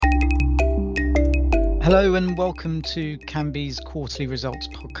Hello and welcome to Kambi's quarterly results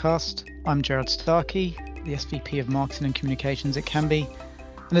podcast. I'm Gerard Starkey, the SVP of Marketing and Communications at Kambi.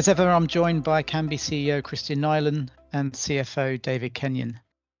 And as ever, I'm joined by Kambi CEO Kristian Nylén and CFO David Kenyon.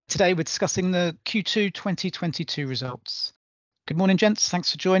 Today, we're discussing the Q2 2022 results. Good morning, gents.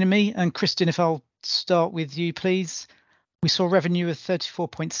 Thanks for joining me. And Kristian, if I'll start with you, please. We saw revenue of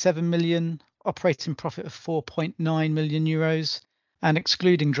 34.7 million, operating profit of 4.9 million euros. And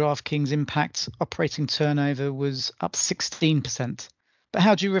excluding DraftKings impact, operating turnover was up 16%. But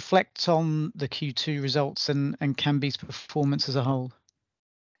how do you reflect on the Q2 results and Kambi's performance as a whole?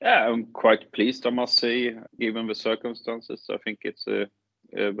 Yeah, I'm quite pleased, I must say, given the circumstances. I think it's a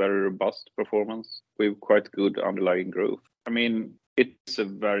very robust performance with quite good underlying growth. I mean, it's a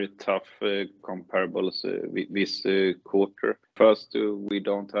very tough comparables this quarter. First, we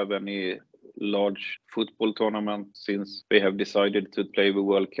don't have any large football tournament since we have decided to play the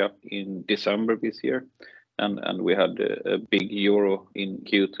World Cup in December this year, and we had a big Euro in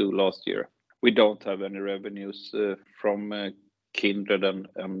Q2 last year. We don't have any revenues from Kindred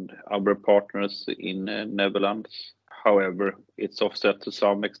and other partners in Netherlands. However, it's offset to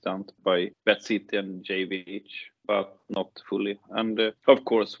some extent by BetCity and JVH, but not fully. And of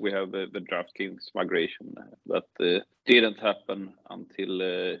course, we have the DraftKings migration that didn't happen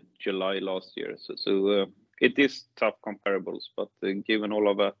until July last year. So it is tough comparables, but given all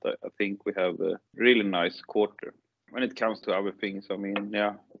of that, I think we have a really nice quarter. When it comes to other things, I mean,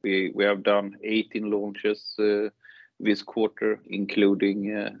 yeah, we have done 18 launches this quarter,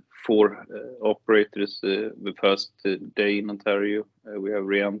 including 4 operators the first day in Ontario. We have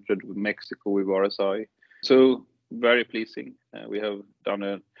re-entered Mexico with RSI. So very pleasing. We have done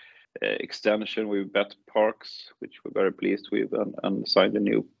an extension with Bet Parks, which we're very pleased with, and signed a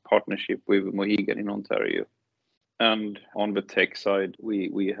new partnership with Mohegan in Ontario. And on the tech side,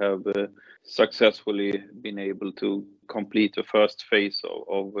 we have successfully been able to complete the first phase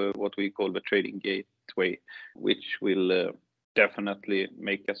of what we call the trading gateway, which will definitely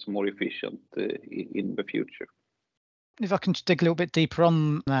make us more efficient in the future. If I can just dig a little bit deeper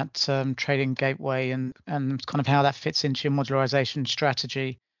on that trading gateway and kind of how that fits into your modularization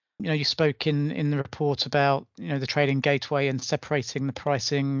strategy. You know, you spoke in the report about, you know, the trading gateway and separating the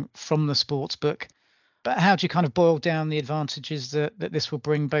pricing from the sportsbook. But how do you kind of boil down the advantages that this will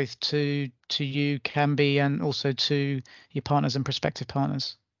bring both to you, Kambi, and also to your partners and prospective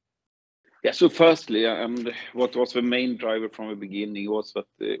partners? Yeah, so firstly, and what was the main driver from the beginning was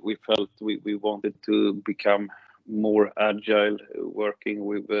that we felt we wanted to become more agile, working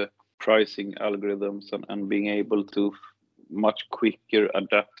with pricing algorithms and being able to much quicker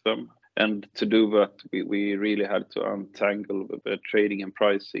adapt them. And to do that, we really had to untangle the trading and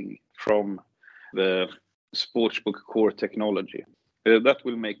pricing from the sportsbook core technology. That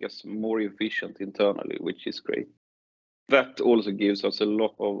will make us more efficient internally, which is great. That also gives us a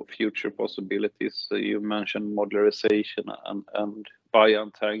lot of future possibilities. You mentioned modularization and by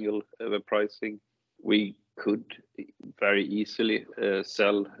untangle the pricing. We could very easily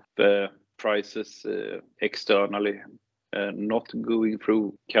sell the prices externally, not going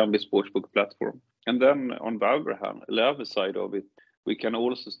through Kambi Sportsbook platform. And then on the other side of it, we can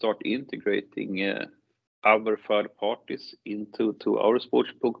also start integrating other third parties into our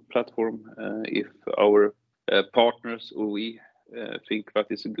sportsbook platform if our partners or we think that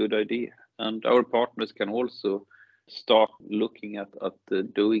is a good idea. And our partners can also start looking at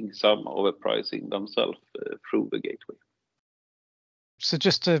doing some of the pricing themselves through the gateway. So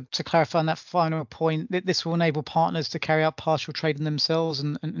just to clarify on that final point, this will enable partners to carry out partial trading themselves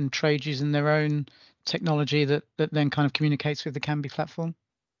and trade using their own technology that then kind of communicates with the Kambi platform?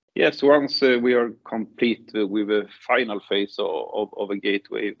 Yes, once we are complete with the final phase of a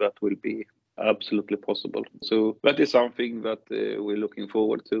gateway, that will be absolutely possible. So that is something that we're looking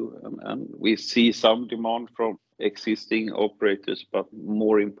forward to, and we see some demand from existing operators, but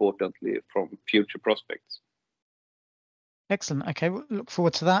more importantly from future prospects. Excellent. Okay, we'll look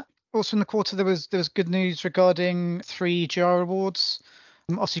forward to that. Also in the quarter, there was good news regarding 3 GR awards.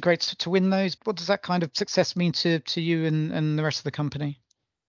 Obviously great to win those. What does that kind of success mean to you and the rest of the company?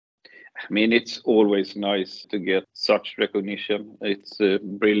 I mean, it's always nice to get such recognition. It's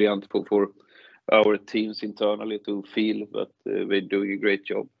brilliant for our teams internally to feel that they're doing a great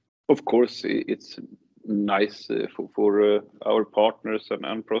job. Of course, it's nice for our partners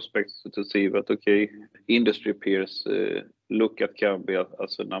and prospects to see that, okay, industry peers look at Kambi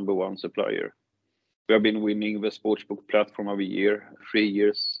as a number one supplier. We have been winning the Sportsbook Platform of the Year 3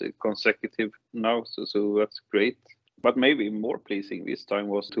 years consecutive now, so that's great. But maybe more pleasing this time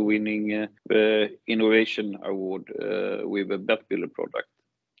was to winning the Innovation Award with a Bet Builder product.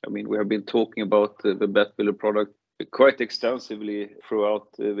 mean, we have been talking about the Bet Builder product quite extensively throughout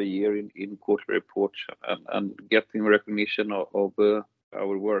the year in quarterly reports, and getting recognition of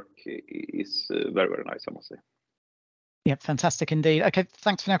our work is very, very nice, I must say. Yeah, fantastic indeed. Okay,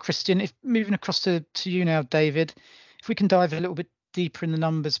 thanks for now, Kristian. If moving across to you now, David, if we can dive a little bit deeper in the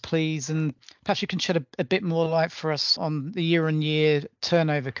numbers, please, and perhaps you can shed a bit more light for us on the year-on-year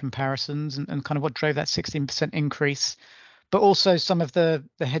turnover comparisons and kind of what drove that 16% increase, but also some of the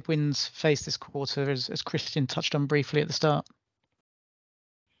headwinds faced this quarter, as Kristian touched on briefly at the start.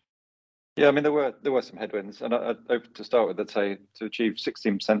 Yeah, I mean, there were some headwinds, and to start with, I'd say to achieve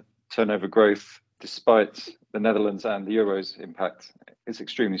 16% turnover growth despite the Netherlands and the Euros impact is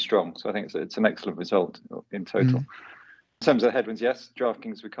extremely strong. So I think it's an excellent result in total. In terms of headwinds, yes,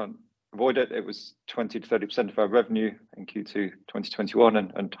 DraftKings, we can't avoid it. It was 20 to 30% of our revenue in Q2 2021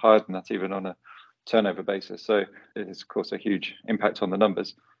 and higher than that even on a turnover basis. So it is, of course, a huge impact on the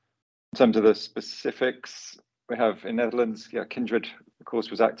numbers. In terms of the specifics, we have in Netherlands, Kindred, of course,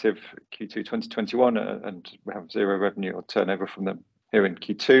 was active Q2 2021, and we have zero revenue or turnover from them here in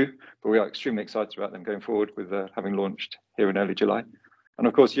Q2, but we are extremely excited about them going forward with having launched here in early July. And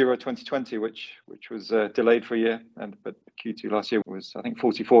of course, Euro 2020, which was delayed for a year, but Q2 last year was, I think,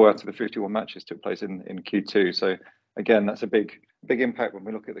 44 out of the 51 matches took place in Q2. So again, that's a big impact when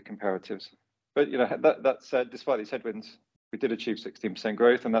we look at the comparatives. But that said, despite these headwinds, we did achieve 16%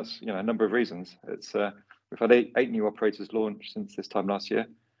 growth, and that's a number of reasons. It's we've had eight new operators launched since this time last year.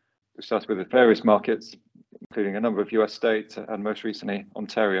 We started with various markets, including a number of US states and most recently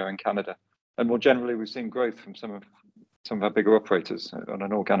Ontario and Canada. And more generally, we've seen growth from some of our bigger operators on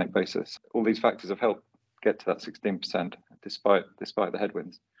an organic basis. All these factors have helped get to that 16% despite the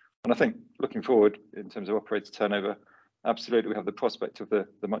headwinds. And I think looking forward in terms of operator turnover, absolutely we have the prospect of the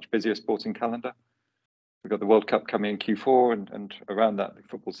much busier sporting calendar. We've got the World Cup coming in Q4, and around that, the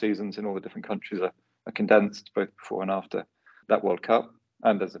football seasons in all the different countries are condensed both before and after that World Cup.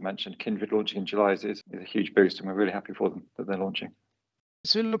 And as I mentioned, Kindred launching in July is a huge boost, and we're really happy for them that they're launching.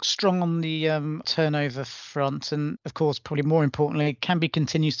 So it looks strong on the turnover front, and of course, probably more importantly, Kambi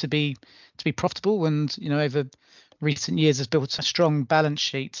continues to be profitable, and over recent years has built a strong balance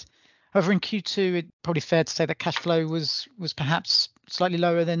sheet. However, in Q2, it's probably fair to say that cash flow was perhaps slightly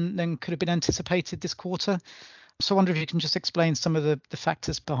lower than could have been anticipated this quarter. So I wonder if you can just explain some of the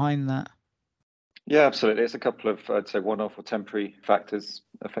factors behind that. Yeah, absolutely. It's a couple of, I'd say, one-off or temporary factors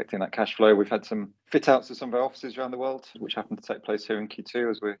affecting that cash flow. We've had some fit outs of some of our offices around the world, which happen to take place here in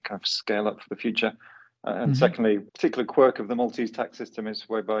Q2 as we kind of scale up for the future. And secondly, a particular quirk of the Maltese tax system is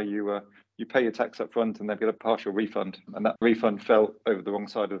whereby you pay your tax up front and then get a partial refund. And that refund fell over the wrong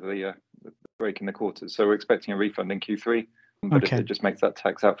side of the break in the quarters. So we're expecting a refund in Q3. But it just makes that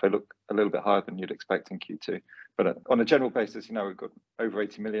tax outflow look a little bit higher than you'd expect in Q2. But on a general basis, we've got over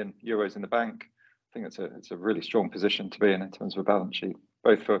 80 million euros in the bank. I think it's a really strong position to be in terms of a balance sheet,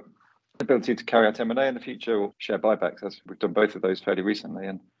 both for the ability to carry out M&A in the future or share buybacks, as we've done both of those fairly recently,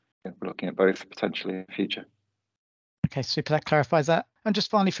 and we're looking at both potentially in the future. Okay, super. That clarifies that. And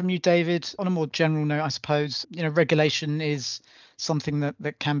just finally from you, David, on a more general note, I suppose, regulation is something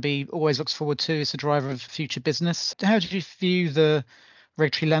that Kambi always looks forward to. It's a driver of future business. How do you view the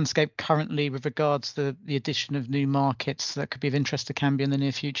regulatory landscape currently with regards to the addition of new markets that could be of interest to Kambi in the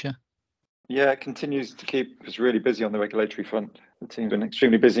near future? Yeah, it continues to keep us really busy on the regulatory front. The team's been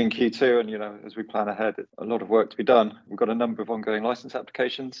extremely busy in Q2, and as we plan ahead, a lot of work to be done. We've got a number of ongoing license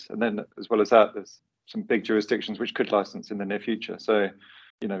applications, and then as well as that, there's some big jurisdictions which could license in the near future. So,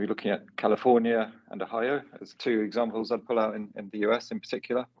 you're looking at California and Ohio as two examples I'd pull out in the US in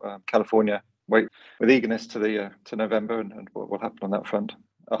particular. California, wait with eagerness to November and what will happen on that front.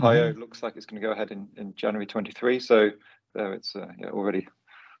 Ohio looks like it's going to go ahead in January 23. So there it's already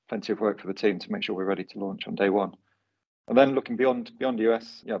plenty of work for the team to make sure we're ready to launch on day one. And then looking beyond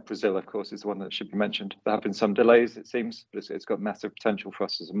US, Brazil, of course, is the one that should be mentioned. There have been some delays, it seems, but it's got massive potential for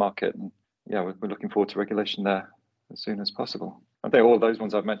us as a market. And we're looking forward to regulation there as soon as possible. I think all those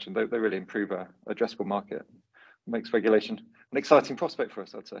ones I've mentioned, they really improve our addressable market. It makes regulation an exciting prospect for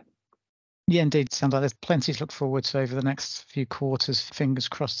us, I'd say. Yeah, indeed. Sounds like there's plenty to look forward to over the next few quarters. Fingers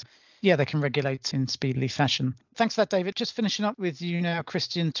crossed. Yeah, they can regulate in speedily fashion. Thanks for that, David. Just finishing up with you now,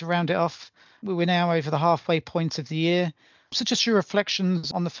 Kristian, to round it off. We're now over the halfway point of the year. So just your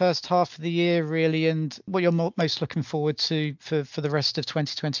reflections on the first half of the year, really, and what you're most looking forward to for the rest of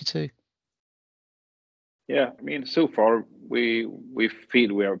 2022. Yeah, I mean, so far we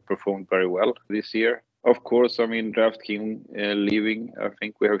feel we have performed very well this year. Of course, I mean, DraftKings leaving, I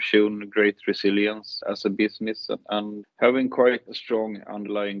think we have shown great resilience as a business and having quite a strong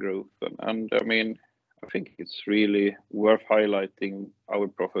underlying growth. And I mean, I think it's really worth highlighting our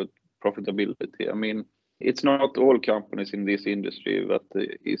profitability. I mean, it's not all companies in this industry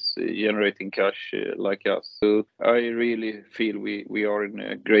that is generating cash like us. So I really feel we are in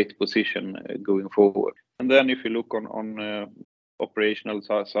a great position going forward. And then if you look on operational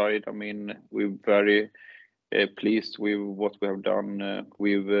side, I mean, we're very pleased with what we have done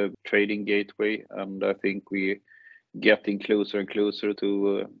with Trading Gateway, and I think we getting closer and closer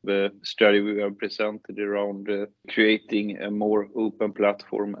to the strategy we have presented around creating a more open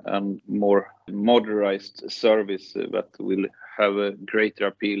platform and more modernized service that will have a greater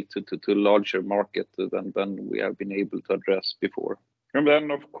appeal to larger market than we have been able to address before. And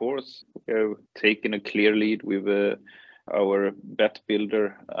then, of course, we have taken a clear lead with our bet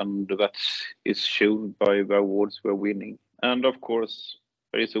builder, and that is shown by the awards we're winning. And of course,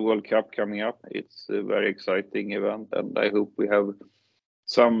 there is a World Cup coming up. It's a very exciting event, and I hope we have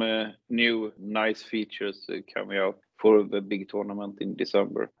some new nice features coming out for the big tournament in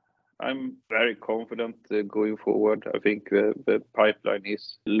December. I'm very confident going forward. I think the pipeline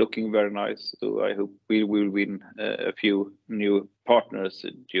is looking very nice, so I hope we will win a few new partners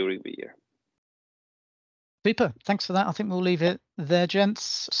during the year. Super. Thanks for that. I think we'll leave it there,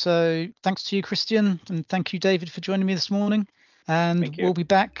 gents. So thanks to you, Kristian, and thank you, David, for joining me this morning. And we'll be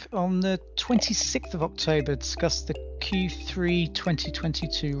back on the 26th of October to discuss the Q3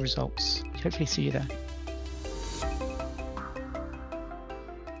 2022 results. Hopefully see you there.